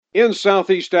In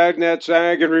Southeast AgNet's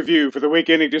Ag and Review for the week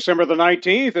ending December the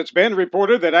 19th, it's been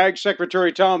reported that Ag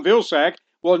Secretary Tom Vilsack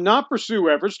will not pursue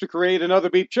efforts to create another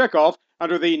beef checkoff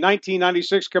under the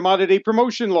 1996 Commodity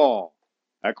Promotion Law.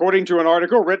 According to an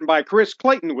article written by Chris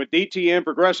Clayton with DTN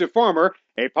Progressive Farmer,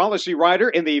 a policy rider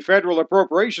in the federal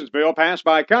appropriations bill passed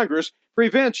by Congress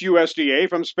prevents USDA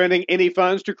from spending any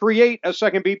funds to create a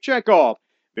second beef checkoff.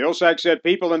 Vilsack said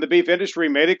people in the beef industry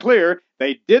made it clear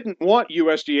they didn't want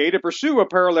USDA to pursue a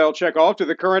parallel checkoff to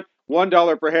the current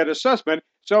 $1 per head assessment,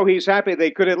 so he's happy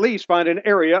they could at least find an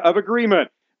area of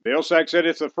agreement. Vilsack said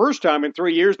it's the first time in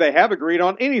 3 years they have agreed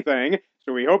on anything,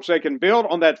 so he hopes they can build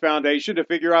on that foundation to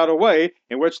figure out a way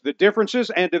in which the differences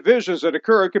and divisions that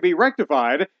occurred could be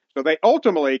rectified, so they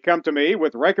ultimately come to me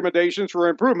with recommendations for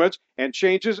improvements and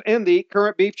changes in the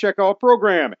current beef checkoff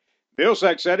program.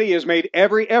 Vilsack said he has made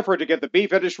every effort to get the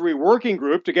beef industry working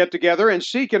group to get together and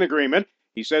seek an agreement.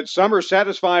 He said some are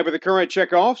satisfied with the current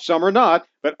checkoff, some are not,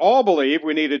 but all believe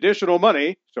we need additional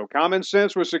money, so common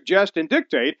sense would suggest and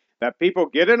dictate that people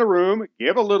get in a room,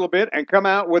 give a little bit, and come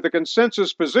out with a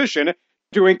consensus position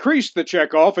to increase the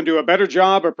checkoff and do a better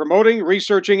job of promoting,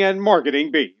 researching, and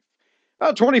marketing beef.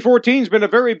 2014 has been a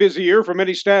very busy year for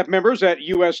many staff members at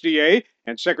USDA,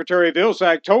 and Secretary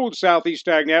Vilsack told Southeast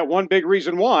AgNet one big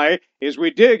reason why is we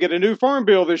did get a new farm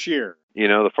bill this year. You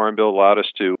know, the Farm Bill allowed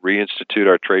us to reinstitute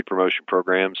our trade promotion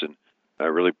programs, and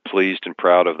really pleased and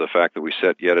proud of the fact that we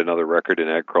set yet another record in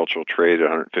agricultural trade at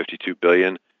 $152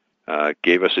 billion.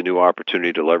 Gave us a new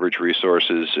opportunity to leverage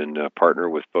resources and partner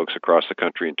with folks across the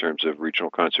country in terms of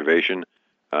regional conservation.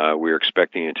 We were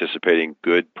anticipating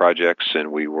good projects,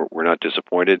 and we're not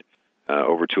disappointed.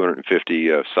 Over 250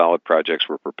 solid projects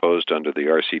were proposed under the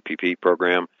RCPP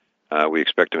program. We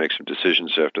expect to make some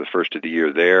decisions after the first of the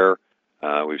year there.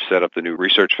 We've set up the new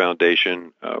research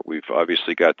foundation. We've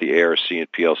obviously got the ARC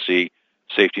and PLC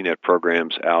safety net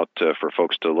programs out for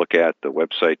folks to look at. The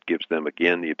website gives them,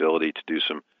 again, the ability to do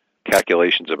some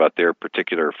calculations about their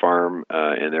particular farm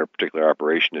and their particular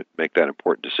operation to make that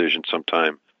important decision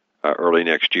sometime early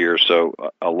next year. So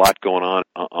a lot going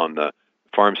on the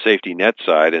farm safety net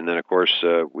side. And then, of course,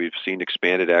 we've seen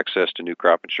expanded access to new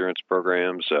crop insurance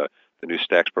programs, the new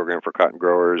STAX program for cotton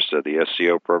growers, the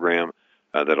SCO program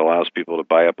that allows people to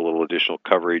buy up a little additional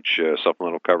coverage,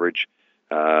 supplemental coverage.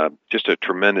 Just a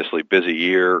tremendously busy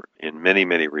year in many,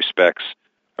 many respects.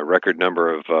 A record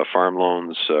number of farm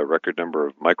loans, a record number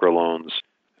of microloans,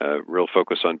 real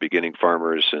focus on beginning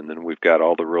farmers, and then we've got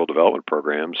all the rural development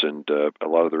programs and a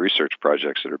lot of the research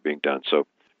projects that are being done. So,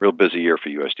 real busy year for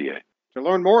USDA. To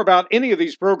learn more about any of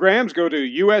these programs, go to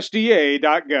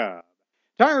USDA.gov.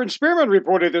 Tyron Spearman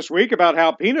reported this week about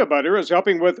how peanut butter is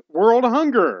helping with world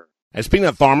hunger. As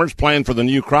peanut farmers plan for the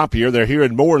new crop year, they're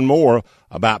hearing more and more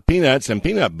about peanuts and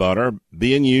peanut butter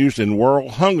being used in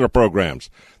world hunger programs.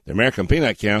 The American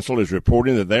Peanut Council is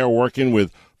reporting that they are working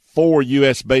with 4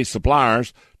 U.S.-based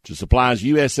suppliers to supply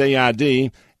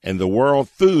USAID and the World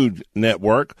Food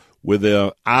Network with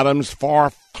the items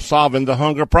for solving the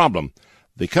hunger problem.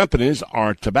 The companies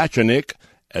are Tabachnik,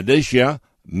 Adicia,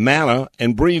 Manna,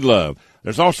 and Breedlove.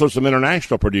 There's also some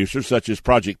international producers such as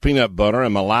Project Peanut Butter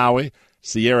in Malawi,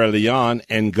 Sierra Leone,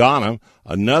 and Ghana.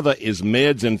 Another is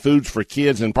Meds and Foods for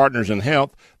Kids and Partners in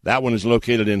Health. That one is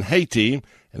located in Haiti.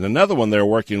 And another one they're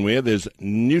working with is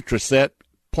Nutricet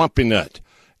Plumpinut.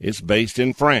 It's based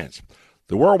in France.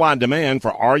 The worldwide demand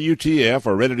for RUTF,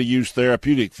 or ready-to-use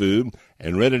therapeutic food,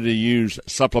 and ready-to-use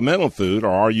supplemental food,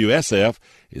 or RUSF,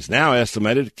 is now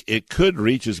estimated it could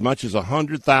reach as much as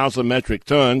 100,000 metric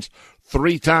tons,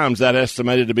 3 times that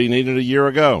estimated to be needed a year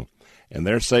ago. And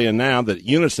they're saying now that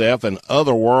UNICEF and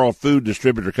other world food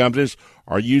distributor companies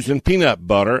are using peanut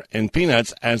butter and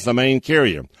peanuts as the main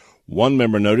carrier. One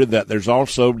member noted that there's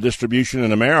also distribution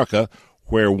in America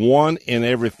where 1 in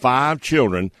every 5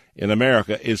 children in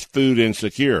America is food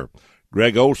insecure.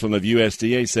 Greg Olson of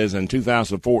USDA says in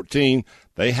 2014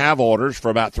 they have orders for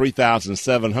about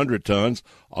 3,700 tons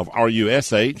of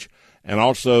RUSH and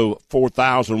also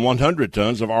 4,100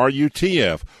 tons of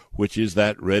RUTF, which is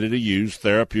that ready-to-use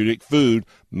therapeutic food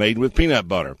made with peanut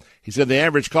butter. He said the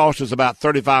average cost is about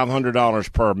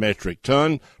 $3,500 per metric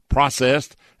ton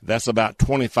processed. That's about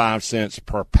 25 cents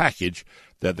per package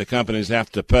that the companies have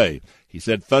to pay. He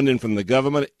said funding from the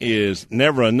government is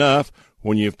never enough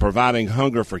when you're providing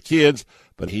hunger for kids,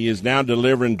 but he is now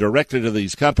delivering directly to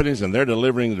these companies, and they're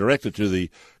delivering directly to the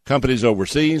companies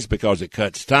overseas because it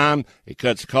cuts time, it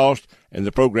cuts cost, and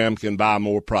the program can buy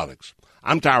more products.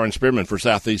 I'm Tyron Spearman for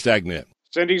Southeast AgNet.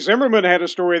 Cindy Zimmerman had a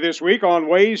story this week on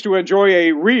ways to enjoy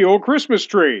a real Christmas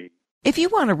tree. If you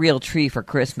want a real tree for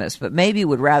Christmas, but maybe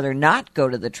would rather not go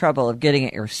to the trouble of getting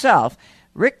it yourself,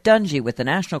 Rick Dungy with the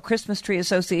National Christmas Tree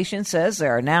Association says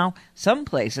there are now some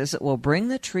places that will bring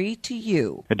the tree to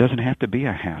you. It doesn't have to be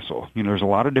a hassle. There's a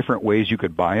lot of different ways you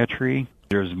could buy a tree.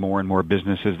 There's more and more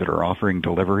businesses that are offering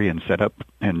delivery and setup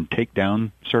and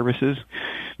takedown services.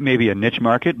 Maybe a niche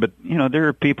market, but, there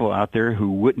are people out there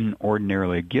who wouldn't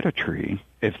ordinarily get a tree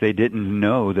if they didn't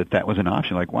know that that was an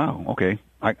option. Like, wow, okay,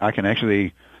 I can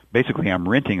actually, basically I'm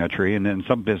renting a tree, and then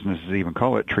some businesses even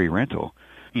call it tree rental.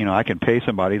 I can pay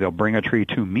somebody, they'll bring a tree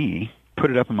to me,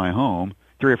 put it up in my home,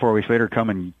 3 or 4 weeks later come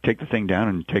and take the thing down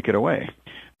and take it away.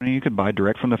 You could buy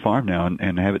direct from the farm now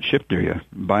and have it shipped to you.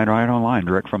 Buy it right online,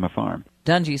 direct from a farm.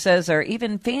 Dungy says there are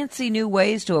even fancy new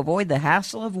ways to avoid the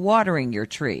hassle of watering your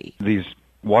tree. These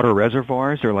water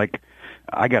reservoirs are like,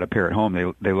 I got a pair at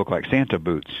home, they look like Santa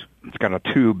boots. It's got a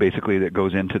tube basically that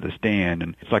goes into the stand,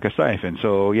 and it's like a siphon.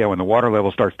 So when the water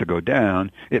level starts to go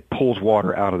down, it pulls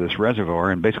water out of this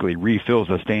reservoir and basically refills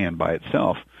the stand by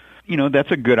itself. That's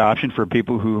a good option for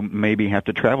people who maybe have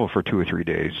to travel for 2 or 3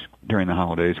 days during the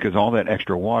holidays, because all that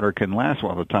extra water can last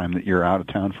all the time that you're out of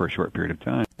town for a short period of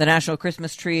time. The National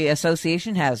Christmas Tree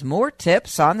Association has more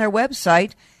tips on their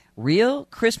website,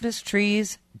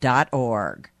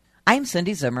 realchristmastrees.org. I'm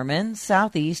Cindy Zimmerman,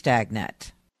 Southeast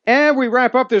AgNet. And we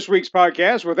wrap up this week's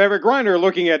podcast with Eric Greiner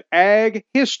looking at ag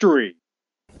history.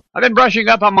 I've been brushing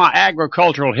up on my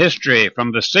agricultural history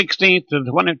from the 16th to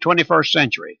the 21st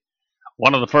century.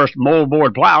 One of the first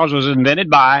moldboard plows was invented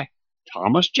by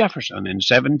Thomas Jefferson in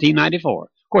 1794. Of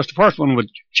course, the first one with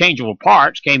changeable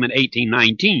parts came in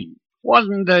 1819.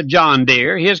 Wasn't John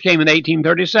Deere. His came in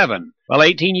 1837. Well,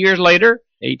 18 years later,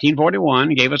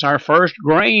 1841, gave us our first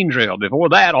grain drill. Before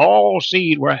that, all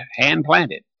seed were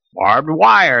hand-planted. Barbed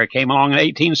wire came along in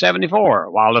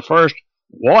 1874, while the first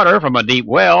water from a deep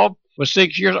well was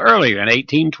 6 years earlier in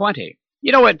 1820.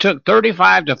 It took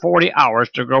 35 to 40 hours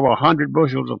to grow 100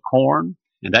 bushels of corn,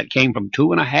 and that came from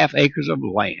 2.5 acres of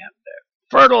land.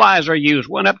 Fertilizer use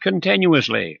went up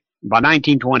continuously. By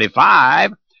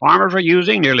 1925, farmers were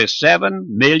using nearly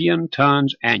 7 million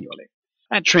tons annually.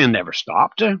 That trend never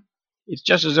stopped. It's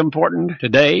just as important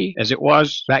today as it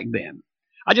was back then.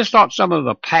 I just thought some of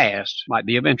the past might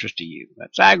be of interest to you.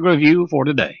 That's Ag Review for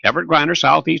today. Everett Greiner,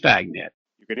 Southeast AgNet.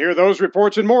 You can hear those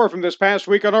reports and more from this past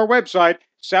week on our website,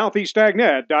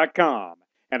 southeastagnet.com.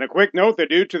 And a quick note that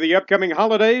due to the upcoming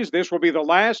holidays, this will be the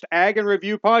last Ag and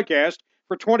Review podcast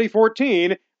for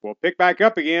 2014. We'll pick back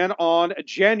up again on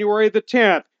January the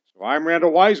 10th. So I'm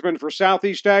Randall Wiseman for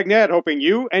Southeast AgNet, hoping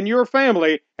you and your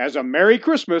family has a Merry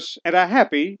Christmas and a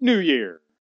Happy New Year.